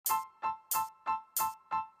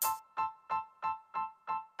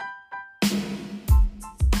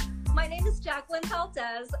Jacqueline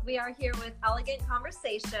Valdez. We are here with Elegant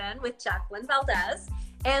Conversation with Jacqueline Valdez.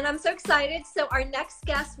 And I'm so excited. So our next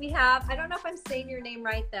guest we have, I don't know if I'm saying your name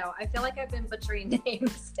right though. I feel like I've been butchering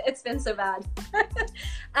names. It's been so bad.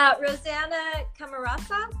 Rosanna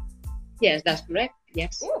Camarasa? Yes, that's correct.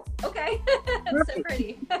 Yes. Ooh, okay. So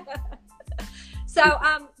pretty. So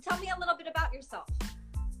tell me a little bit about yourself.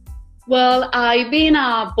 Well, I've been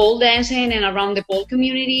pole dancing and around the pole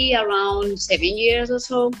community around 7 years or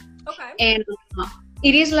so. Okay. And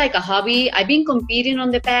it is like a hobby. I've been competing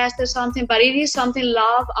on the past or something, but it is something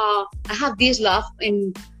love. I have this love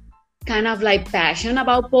and kind of like passion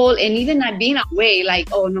about pole. And even I've been away like,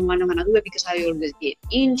 oh no, I'm not gonna do it because I always get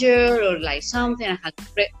injured or like something. I had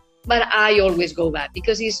to but I always go back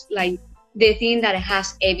because it's like the thing that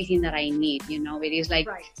has everything that I need. You know, it is like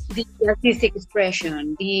the artistic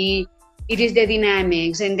expression, it is the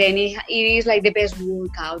dynamics, and then it is like the best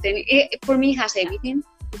workout. And for me, it has everything.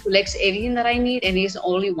 It collects everything that I need, and it's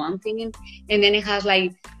only one thing. And then it has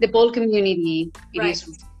like the pole community. It is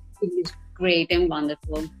great and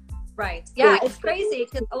wonderful. Right. Yeah, it's crazy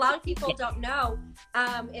because a lot of people don't know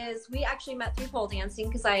is we actually met through pole dancing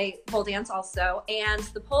because I pole dance also. And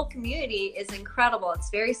the pole community is incredible. It's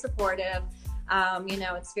very supportive. You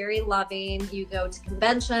know, it's very loving. You go to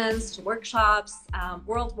conventions, to workshops,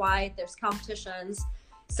 worldwide. There's competitions.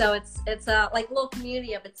 So it's a like little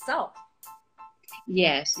community of itself.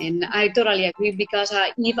 Yes, and I totally agree because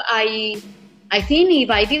I think if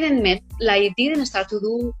I didn't start to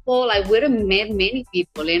do pole, I wouldn't met many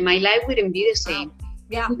people and my life wouldn't be the same. Wow.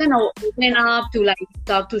 Yeah. You can open up to like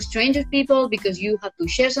talk to stranger people because you have to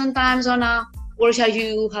share sometimes on a workshop,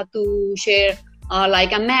 you have to share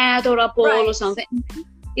like a mat or a pole or something.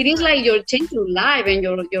 It is like your change your life and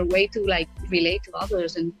your way to like relate to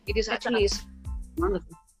others, and it is actually is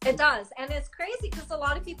wonderful. It does, and it's crazy because a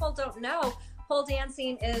lot of people don't know. Pole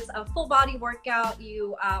dancing is a full body workout.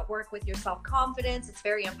 You work with your self-confidence. It's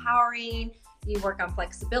very empowering. You work on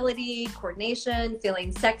flexibility, coordination,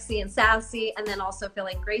 feeling sexy and sassy, and then also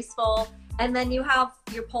feeling graceful. And then you have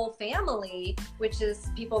your pole family, which is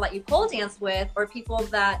people that you pole dance with or people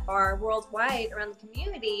that are worldwide around the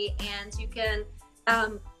community. And you can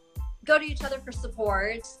go to each other for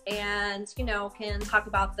support and, you know, can talk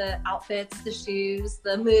about the outfits, the shoes,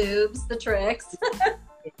 the moves, the tricks.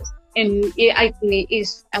 And I think it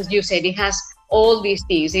is, as you said, it has all these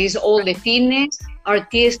things. It is all the fitness,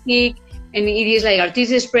 artistic, and it is like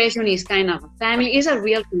artistic expression is kind of a family. It's a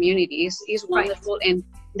real community. It's wonderful. And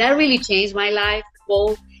that really changed my life,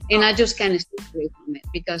 Paul. And I just kind of stay away from it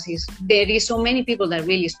because there is so many people that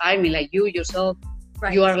really inspire me, like you yourself.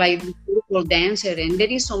 You are like a beautiful dancer, and there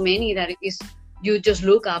is so many that you just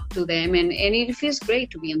look up to them, and it feels great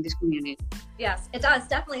to be in this community. Yes, it does,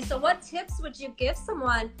 definitely. So what tips would you give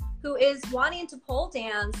someone who is wanting to pole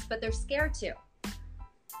dance, but they're scared to?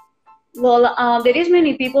 Well, there is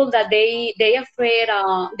many people that they afraid.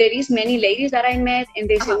 There is many ladies that I met, and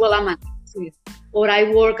they say, well, I'm a dancer, or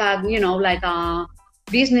I work at, you know, like a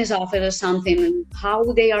business office or something. And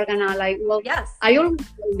how they are gonna like, well, I always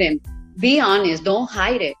tell them, be honest, don't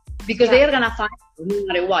hide it, because they are gonna find it no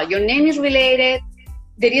matter what. Your name is related.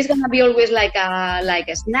 There is gonna be always like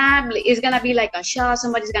a snap. It's gonna be like a shot.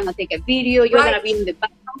 Somebody's gonna take a video. You're gonna be in the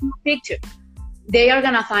background of the picture. They are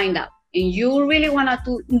gonna find out, and you really wanna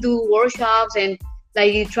do workshops and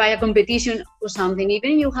like try a competition or something.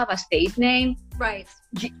 Even you have a stage name,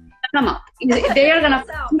 come up. They are gonna.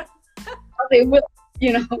 They will,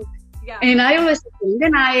 you know. Yeah. And I always don't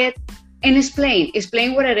deny it. And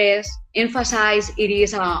explain what it is. Emphasize it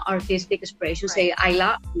is an artistic expression. Say I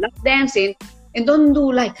love dancing, and don't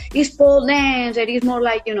do like it's pole dance. It is more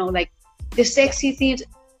like, you know, like the sexy things,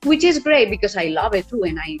 which is great because I love it too,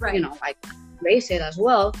 and I you know I embrace it as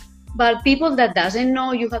well. But people that doesn't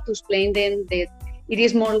know, you have to explain them that it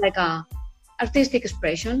is more like a artistic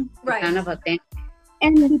expression, kind of a thing.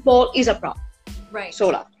 And the pole is a problem.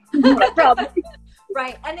 So not a problem.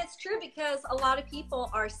 Right, and it's true because a lot of people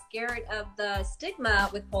are scared of the stigma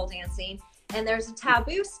with pole dancing, and there's a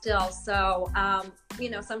taboo still. So, you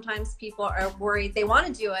know, sometimes people are worried they want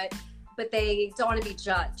to do it, but they don't want to be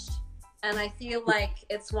judged. And I feel like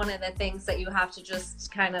it's one of the things that you have to just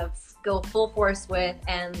kind of go full force with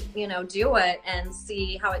and, you know, do it and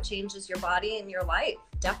see how it changes your body and your life.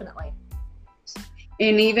 Definitely.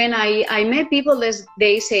 And even I met people that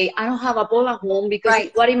they say, I don't have a pole at home because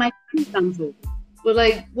what am I going to come through? But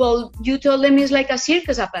like, well, you told them it's like a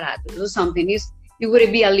circus apparatus or something. It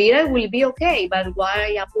would be a little, will be okay. But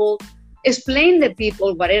why a pole? Explain to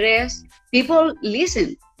people what it is. People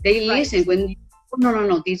listen. They listen when you,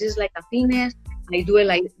 no, this is like a fitness. I do it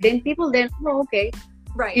like, then people oh, okay.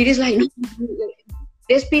 It is like,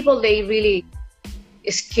 There's people, they really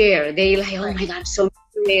scared. They like, oh Right. my God, so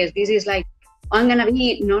serious. This is like, I'm gonna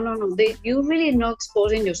be, no. You really not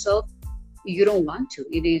exposing yourself. You don't want to.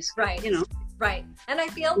 It is, Right. you know. Right. And I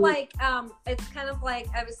feel like it's kind of like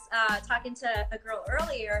I was talking to a girl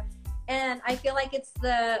earlier, and I feel like it's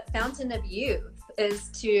the fountain of youth is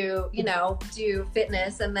to, you know, do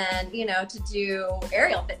fitness, and then, you know, to do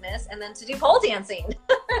aerial fitness, and then to do pole dancing.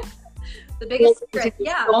 The biggest secret.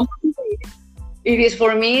 Yeah. It is,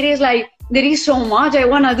 for me, it is like, there is so much I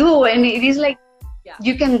want to do, and it is like,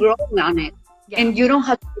 you can grow on it, and you don't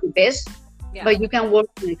have to do the best, but you can work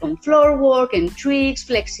like on floor work and tricks,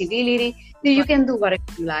 flexibility. You can do whatever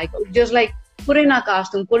you like. Just like putting a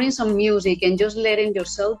costume, putting some music, and just letting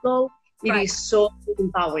yourself go. It is so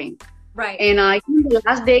empowering. Right. And I think the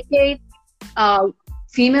last decade,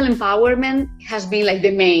 female empowerment has been like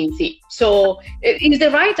the main thing. So it's the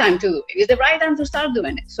right time to do it. It's the right time to start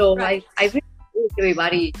doing it. So I really encourage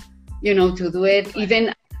everybody, you know, to do it.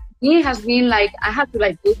 Even it has been like, I had to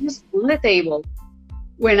like put this on the table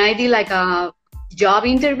when I did like a job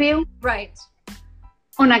interview. Right.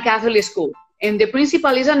 On a Catholic school, and the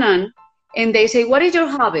principal is a nun, and they say, what is your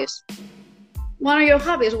hobbies? One of your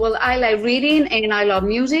hobbies? Well, I like reading, and I love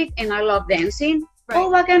music, and I love dancing. Right. Oh,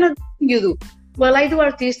 what kind of you do? Well, I do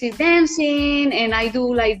artistic dancing, and I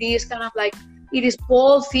do like this kind of like, it is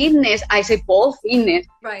pole fitness. I say pole fitness.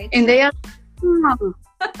 Right. And they are,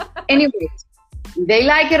 anyways, they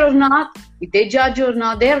like it or not, if they judge you or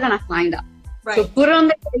not, they're going to find out. Right. So put it on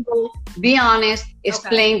the table, be honest,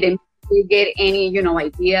 explain them. You get any, you know,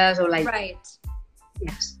 ideas or like, right.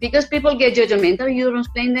 Yes, because people get judgmental. You don't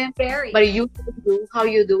explain them, but you do how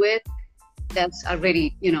you do it. That's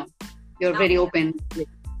already, you know, you're already open.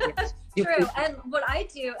 Yes. True. And what I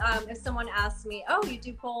do, if someone asks me, oh, you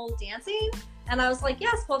do pole dancing? And I was like,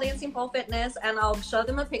 yes, pole dancing, pole fitness. And I'll show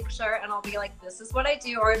them a picture, and I'll be like, this is what I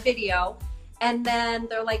do, or a video. And then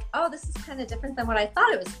they're like, oh, this is kind of different than what I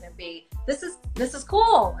thought it was going to be. This is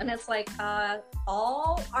cool. And it's like,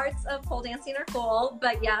 all arts of pole dancing are cool,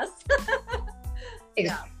 but yes.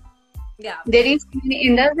 Yeah. There is,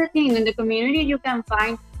 and that's the thing, in the community, you can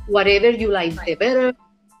find whatever you like the better.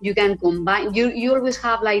 You can combine, you always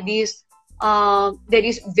have like this, there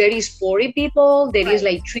is very sporty people, there is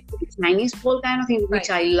like Chinese pole kind of thing,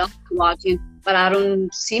 which I love watching, but I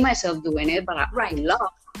don't see myself doing it, but I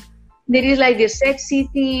love. There is like the sexy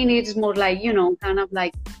thing, it's more like, you know, kind of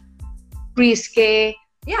like risque.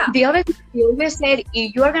 Yeah. The other thing you always said,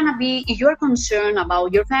 if you're concerned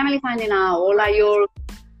about your family finding out, or like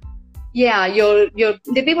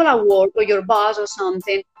the people at work or your boss or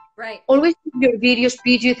something, right? Always keep your videos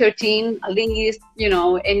PG-13 at least, you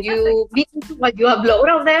know, and you be careful what you upload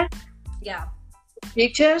out there. Yeah.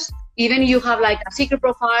 Pictures, even if you have like a secret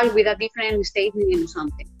profile with a different statement or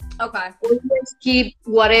something. Okay. Always keep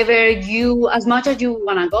whatever as much as you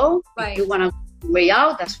want to go. Right. If you want to way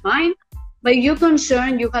out, that's fine. But if you're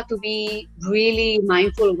concerned, you have to be really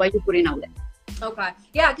mindful of what you're putting out there. Okay.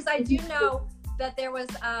 Yeah, because I do know that there was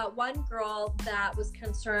one girl that was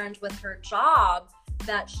concerned with her job,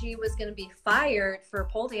 that she was going to be fired for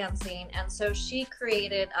pole dancing. And so she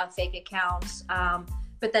created a fake account.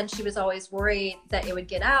 But then she was always worried that it would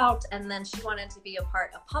get out. And then she wanted to be a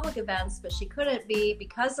part of public events, but she couldn't be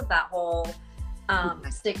because of that whole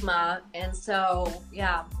stigma. And so,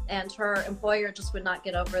 yeah. And her employer just would not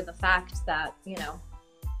get over the fact that, you know,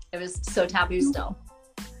 it was so taboo still.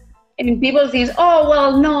 And people think, oh,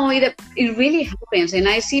 well, no, it really happens. And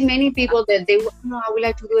I see many people that they, no, I would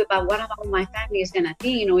like to do it, but what about my family is going to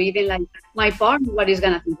think? You know, even like my partner, what is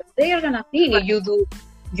going to think? They are going to think if you do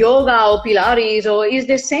yoga or Pilates, or it's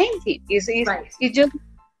the same thing. It's just,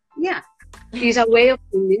 it's a way of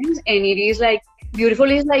doing it, and it is like beautiful.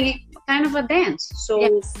 It's like kind of a dance.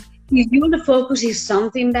 So if your focus is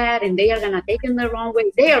something bad and they are going to take it the wrong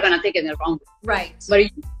way, they are going to take it the wrong way. Right. But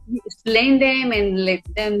you explain them and let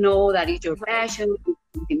them know that it's your passion, it's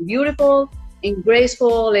something beautiful and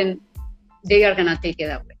graceful, and they are going to take it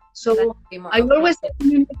that way. So I always say,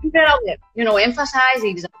 keep it out there. You know, emphasize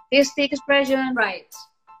it's artistic expression. Right.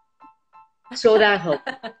 So that helps.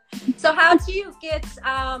 So how do you get,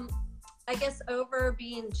 I guess, over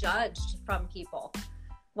being judged from people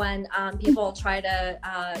when people try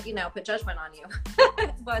to, you know, put judgment on you?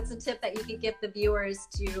 What's a tip that you could give the viewers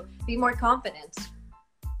to be more confident?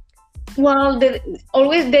 Well, there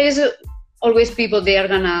is always people, they are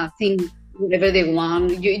going to think whatever they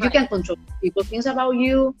want. You can control people things about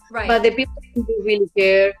you, but the people who really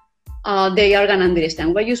care, they are going to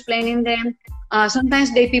understand what you're explaining them.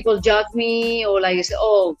 Sometimes people judge me, or like say,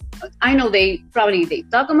 oh, I know they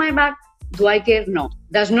talk on my back. Do I care? No,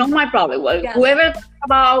 that's not my problem. Well, whoever talks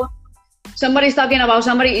about somebody's talking about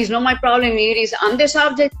somebody, is not my problem. It is I'm the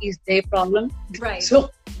subject, is their problem. Right. So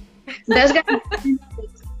that's gonna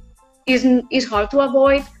is hard to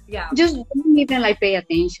avoid. Yeah. Just don't even like pay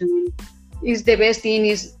attention. Is the best thing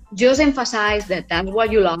is just emphasize that that's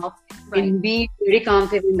what you love, Right. and be very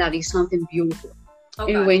confident that it's something beautiful.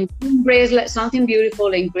 Okay. And when you embrace like something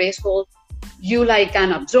beautiful and graceful, you like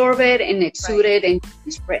can absorb it and exude Right. it and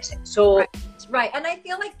express it. So Right. Right. And I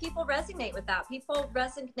feel like people resonate with that. People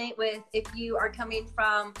resonate with if you are coming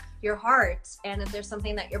from your heart and if there's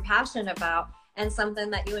something that you're passionate about and something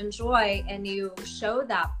that you enjoy and you show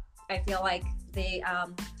that, I feel like they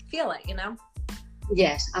feel it, you know?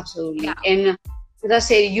 yes, absolutely. Yeah. And as I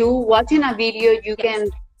say, you watching a video, Yes.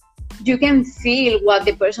 you can feel what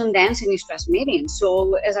the person dancing is transmitting.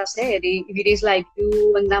 So as I said, if it is like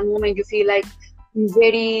you in that moment, you feel like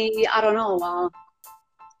very, I don't know,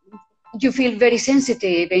 you feel very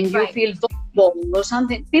sensitive and you Right. feel vulnerable or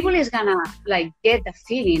something, people is gonna like get the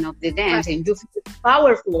feeling of the dance, Right. and you feel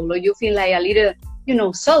powerful or you feel like a little, you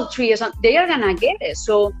know, sultry or something. They are gonna get it.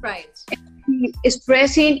 So Right.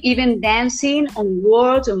 expressing, even dancing on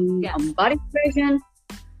words, Yes. on body expression,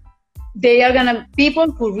 they are gonna,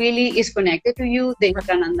 people who really is connected to you, they are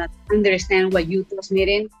gonna understand what you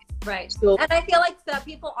transmitting. Right. So And I feel like that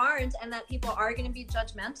people aren't, and that people are going to be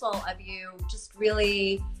judgmental of you, just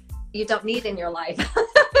really, you don't need in your life.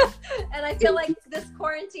 And I feel like this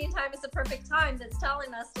quarantine time is the perfect time that's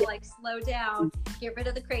telling us to like slow down, get rid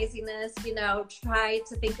of the craziness, you know, try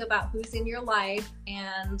to think about who's in your life,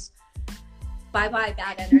 and bye-bye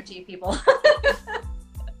bad energy, people.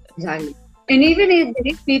 exactly. And even if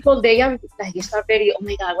there is people, they are like start very, oh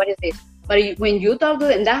my God, what is this? But when you talk to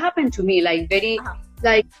them, that happened to me, like very,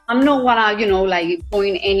 like I'm not wanna, you know, like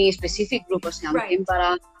point any specific group or something, Right.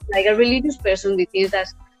 but like a religious person, the things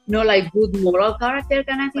that's not like good moral character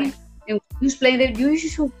kind of thing. Right. And you explain that you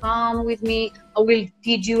should come with me. I will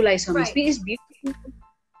teach you like some Right. speech, beautiful.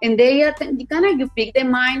 And they are kind of, you pick their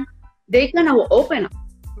mind, they kind of open up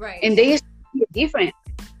Right. and they see it different.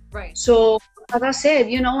 Right. So as I said,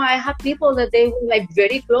 you know, I have people that they were like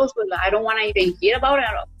very close, but I don't want to even hear about it.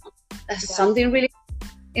 That's Yeah. something really,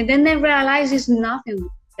 and then they realize it's nothing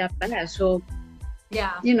that bad. So,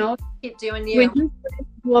 Yeah. you know, Keep doing when you.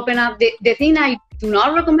 you open up, the thing I do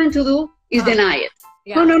not recommend to do is deny it.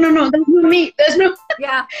 Yeah. No, that's not me. That's not.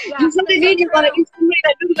 Yeah. Yeah. You saw the That's so video, but true. it's somebody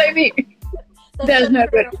that looks like me. That's so not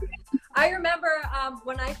true. good. I remember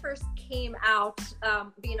when I first came out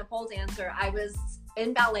being a pole dancer, I was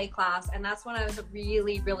in ballet class, and that's when I was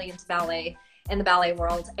really, really into ballet in the ballet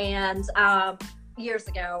world, and years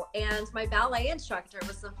ago. And my ballet instructor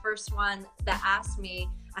was the first one that asked me,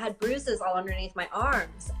 I had bruises all underneath my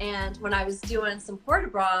arms, and when I was doing some port de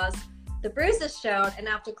bras, the bruises showed, and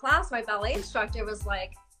after class, my ballet instructor was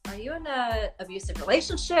like, are you in an abusive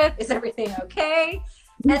relationship? Is everything okay?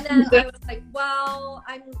 And then I was like, well,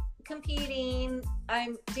 I'm competing,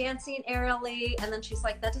 I'm dancing aerially. And then she's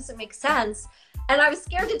like, that doesn't make sense. And I was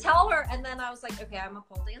scared to tell her. And then I was like, okay, I'm a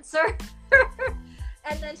pole dancer.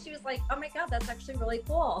 And then she was like, oh my God, that's actually really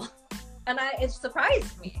cool. And it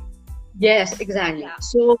surprised me. Yes, exactly. Yeah.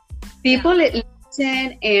 So people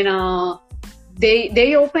listen and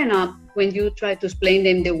they open up when you try to explain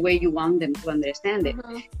them the way you want them to understand it.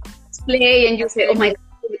 Mhm. Play and you say, oh my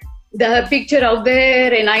God, the picture out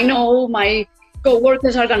there, and I know my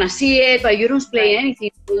co-workers are gonna see it, but you don't explain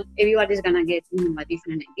anything, so everybody's gonna get a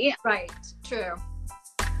different idea. Right, true.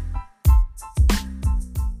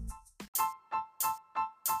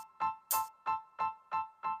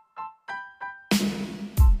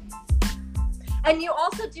 And you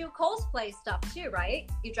also do cosplay stuff too, right?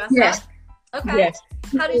 You dress Yes. up? Okay. Yes.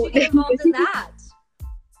 How did you get involved in that?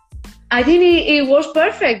 I think it was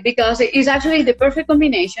perfect because it's actually the perfect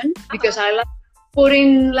combination because I like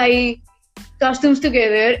putting like costumes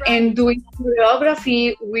together and doing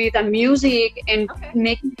choreography with a music and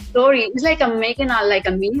making a story. It's like I'm making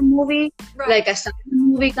a mini movie, like a silent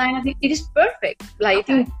movie kind of thing. It is perfect. Like I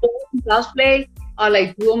think cosplay are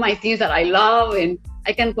like two of my things that I love and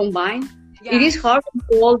I can combine. Yeah. It is hard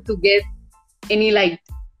to get any like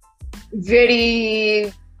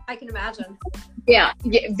very I can imagine. Yeah,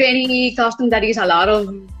 very costume that is a lot of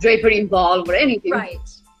drapery involved or anything.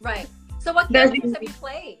 Right. So what characters have you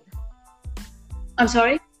played? I'm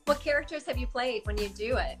sorry? What characters have you played when you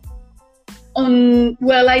do it?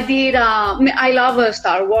 Well, I did, I love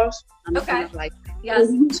Star Wars. I'm kind of like, yes,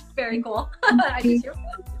 very cool. I do too.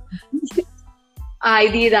 I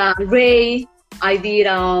did Rey. I did,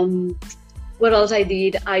 what else I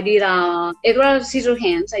did? I did Edward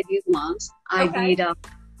Scissorhands. I did once. I did,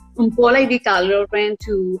 on Paul I did Kylo Ren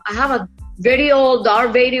too. I have a very old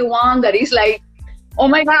Darth Vader one that is like oh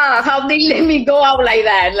my God, how they let me go out like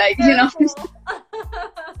that? Like, Very you know, cool.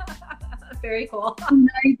 Very cool.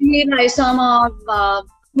 I did like some of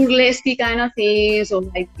burlesque kind of things, or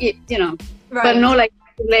like, you know, Right. but no like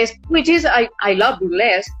burlesque, which is, I love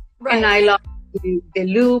burlesque, Right. and I love the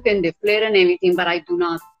look and the flair and everything, but I do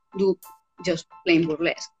not do just plain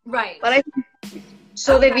burlesque. Right. But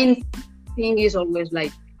so the Okay. vintage thing is always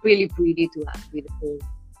like really pretty to have with the whole.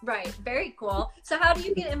 Right. Very cool. So how do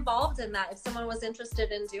you get involved in that? If someone was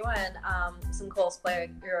interested in doing some cosplay,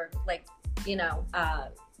 your like, you know,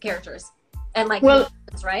 characters and like, Well,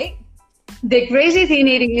 right? the crazy thing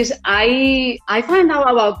it is, I found out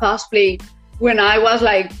about cosplay when I was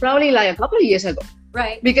like probably like a couple of years ago,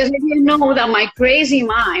 Right. because I didn't know that my crazy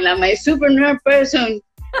mind, like my super nerd person,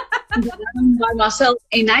 that I'm by myself,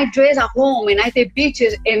 and I dress at home and I take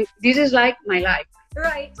pictures, and this is like my life.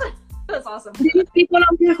 Right. That's awesome. There are people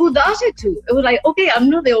out there who does it too. It was like, okay, I'm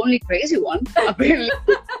not the only crazy one, apparently.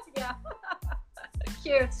 Yeah.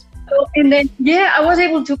 Cute. So, and then, yeah, I was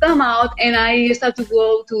able to come out, and I started to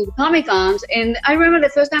go to Comic Cons. And I remember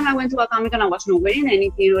the first time I went to a Comic Con, I was not wearing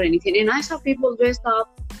anything, and I saw people dressed up,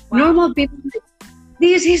 Wow. normal people. Like,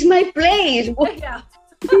 this is my place. What Yeah.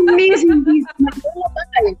 am missing this my whole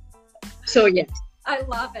life? So yes, I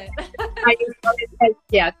love it.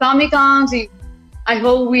 yeah, Comic Cons. I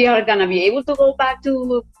hope we are gonna be able to go back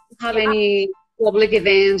to have any public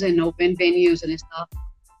events and open venues and stuff.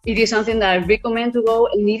 It is something that I recommend to go,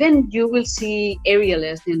 and even you will see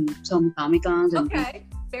aerialists in some Comic Cons. Okay.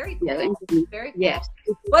 Very cool. Yeah, Very cool. yes.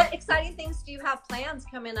 What exciting things do you have plans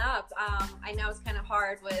coming up? I know it's kind of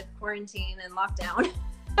hard with quarantine and lockdown.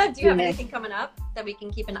 Do you have Yeah. anything coming up that we can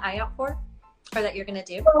keep an eye out for, or that you're gonna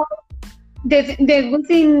do? The good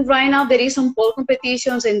thing right now, there is some pole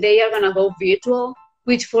competitions, and they are gonna go virtual,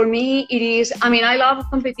 which for me it is. I mean, I love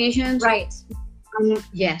competitions. Right.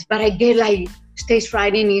 Yes, but I get like stage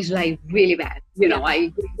frighting is like really bad. You know,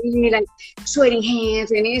 I really like sweating hands,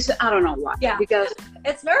 and it's, I don't know why. Yeah. Because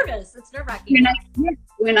It's nervous. It's nerve wracking.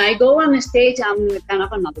 when I go on the stage, I'm kind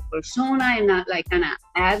of another persona, and not like kind of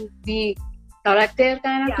add the character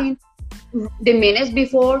kind of Yeah. thing. The minutes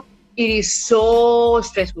before, it is so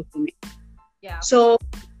stressful for me. Yeah. So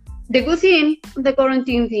the good thing, the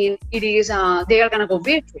quarantine thing, it is they are gonna go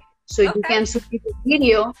virtual, so you Okay. can submit a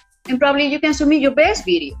video, and probably you can submit your best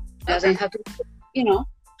video. Doesn't have to, you know.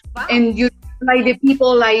 Wow. And you like the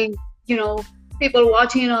people, like, you know, people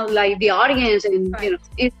watching, like the audience, and Right. you know,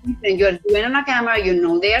 it's different. You're doing on a camera, you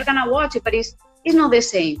know, they are gonna watch it, but it's not the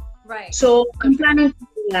same. Right. So I'm planning to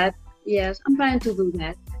do that. Yes, I'm planning to do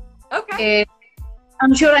that. Okay. And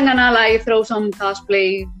I'm sure I'm gonna like throw some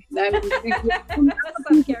cosplay.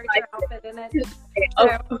 Some character outfit in it.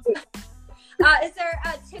 Is there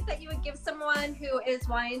a tip that you would give someone who is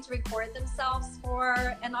wanting to record themselves for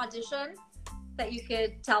an audition that you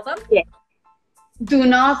could tell them? Do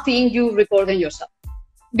not think you recording yourself,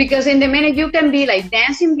 because in the minute you can be like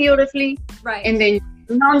dancing beautifully, Right. and then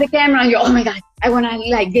you're on the camera and you're, oh my God, I wanna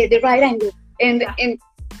like get the right angle, and Yeah. and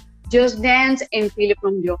just dance and feel it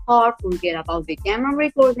from your heart. Forget about the camera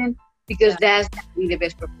recording, because that's really the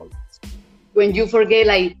best performance. When you forget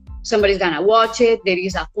like somebody's gonna watch it, there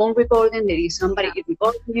is a phone recording, there is somebody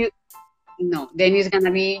recording you. No, then it's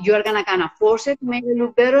gonna be, you're gonna kind of force it to make it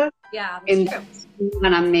look better, Yeah, that's and true. you're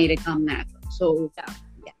gonna make it come natural. So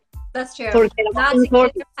That's true. forget about Not to get in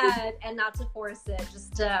recording. your head and not to force it,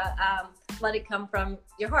 just to let it come from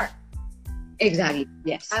your heart. Exactly.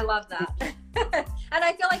 Yes. I love that. And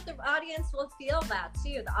I feel like the audience will feel that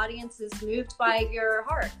too. The audience is moved by your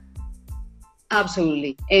heart.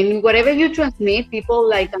 Absolutely. And whatever you transmit, people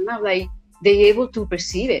like kind of like they able to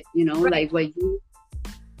perceive it, you know, Right. like what you,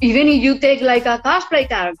 even if you take like a cosplay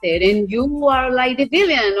character and you are like the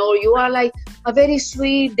villain, or you are like a very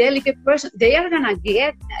sweet, delicate person, they are gonna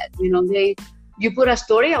get that, you know. You put a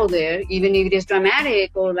story out there, even if it is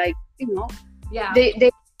dramatic or like, you know, Yeah.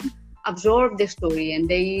 they absorb the story, and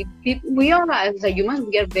we are as a humans,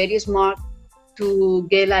 we are very smart to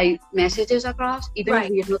get like messages across, even Right.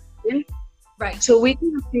 if we are not doing. Right. So we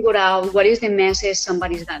can figure out what is the message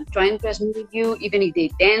somebody's trying to transmit with you, even if they're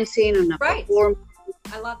dancing on a Right. performance.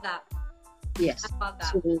 I love that. Yes. I love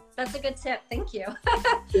that. So, That's a good tip. Thank you.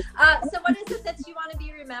 So what is it that you want to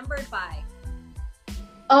be remembered by?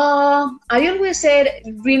 I always said,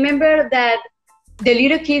 remember that the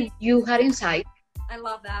little kid you had inside, I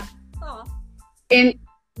love that. Oh, and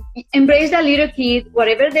embrace that little kid,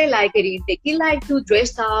 whatever they like it is. They kid like to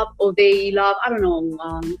dress up, or they love, I don't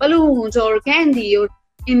know, balloons or candy, or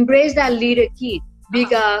embrace that little kid,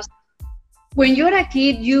 because when you're a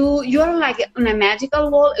kid, you're like on a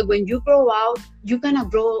magical world. When you grow out, you gonna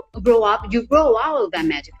grow up. You grow out of that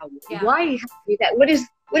magical world. Yeah. Why have to be that? What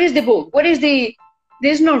is the book? What is the?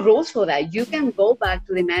 There's no rules for that. You can go back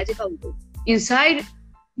to the magical world. Inside,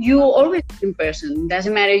 you always in person.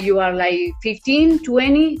 Doesn't matter you are like 15,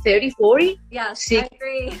 20, 30, 40. Yes, 60. I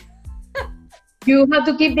agree. You have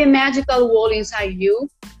to keep the magical world inside you.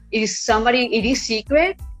 It is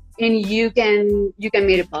secret, and you can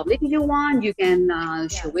make it public if you want. You can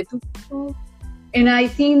show it to people. And I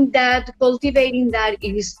think that cultivating that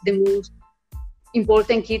is the most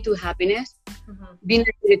important key to happiness. Being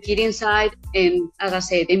a kid inside, and as I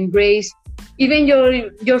said, embrace even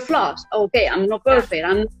your flaws. Okay, I'm not perfect.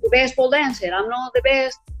 I'm not the best pole dancer. I'm not the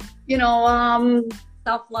best,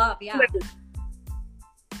 Self-love, yeah.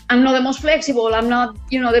 I'm not the most flexible. I'm not,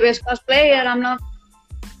 the best cosplayer. I'm not.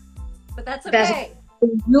 But that's okay.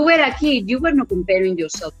 When you were a kid, you were not comparing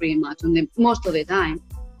yourself pretty much most of the time.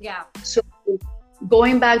 Yeah. So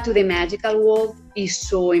going back to the magical world is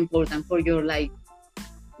so important for your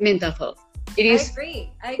mental health. It is.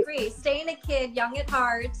 I agree. Staying a kid, young at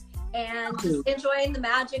heart, and just enjoying the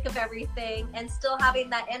magic of everything, and still having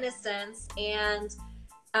that innocence and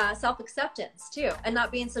self-acceptance too, and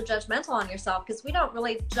not being so judgmental on yourself, because we don't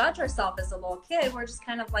really judge ourselves as a little kid. We're just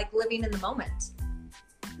kind of like living in the moment.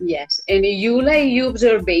 Yes, and you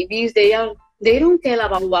observe babies. They don't care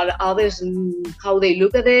about what others, how they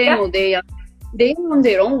look at them, or they are on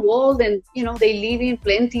their own world, and they live in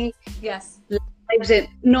plenty. Yes.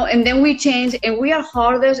 And then we change, and we are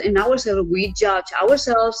hardest in ourselves. We judge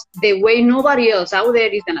ourselves the way nobody else out there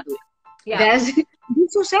is gonna do it. Yeah.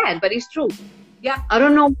 It's so sad, but it's true. Yeah. I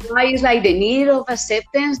don't know why it's like the need of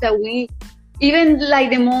acceptance that we, even like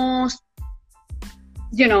the most,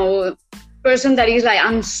 person that is like,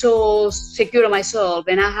 I'm so secure of myself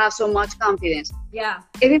and I have so much confidence. Yeah.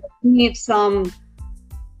 Everybody needs some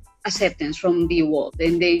acceptance from the world,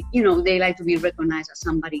 and they like to be recognized as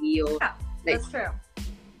somebody. Or that's true.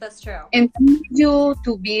 That's true. And you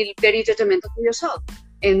to be very judgmental to yourself,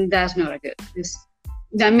 and that's not good.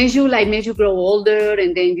 That makes you grow older,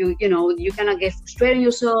 and then you kind of get frustrated in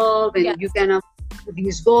yourself, and you kind of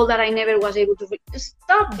this goal that I never was able to reach.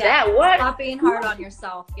 Stop that. What? Stop being hard on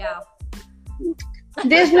yourself. Yeah.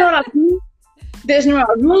 There's not a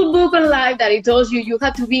rule book in life that it tells you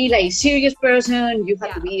have to be like a serious person. You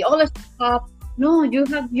have to be all this stuff. No, you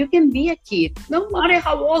can be a kid, no matter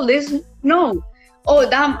how old is. No. Oh,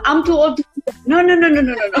 damn, I'm too old. No.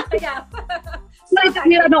 Yeah. No,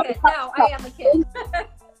 I am a kid.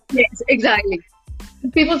 Yes, exactly.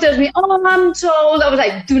 People tell me, oh, I'm so old. I was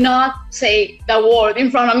like, do not say the word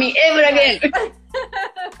in front of me ever again.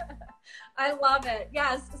 I love it.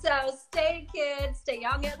 Yes. So stay a kid, stay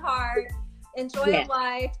young at heart, enjoy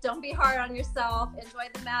life. Don't be hard on yourself. Enjoy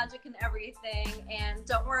the magic and everything. And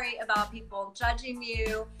don't worry about people judging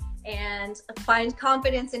you, and find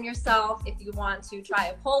confidence in yourself. If you want to try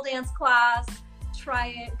a pole dance class, try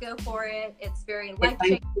it, go for it. It's very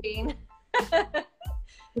life-changing.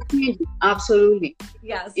 Absolutely.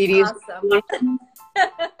 Yes. It awesome. is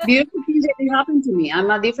beautiful things that happen to me. I'm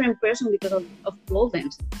a different person because of pole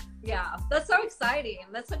dance. Yeah, that's so exciting.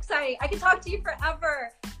 I could talk to you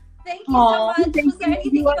forever. Thank you so much. Was there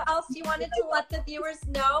anything else you wanted to let the viewers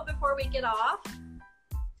know before we get off?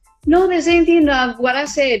 No, the same thing what I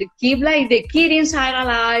said. Keep like the kid inside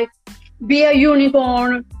alive. Be a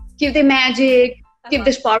unicorn. Keep the magic. Keep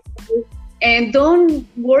the sparkle. And don't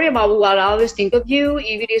worry about what others think of you.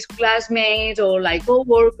 If it is classmates or like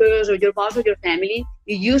co-workers or your boss or your family,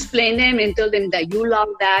 if you explain them and tell them that you love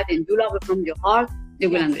that and you love it from your heart, they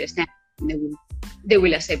will understand. They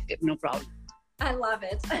will accept it. No problem. I love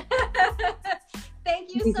it.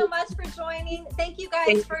 Thank you so much for joining. Thank you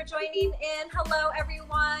guys for joining in. Hello,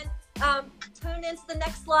 everyone. Tune into the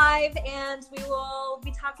next live, and we will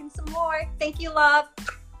be talking some more. Thank you, love.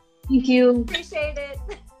 Thank you. Appreciate it.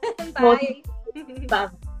 Bye. Bye.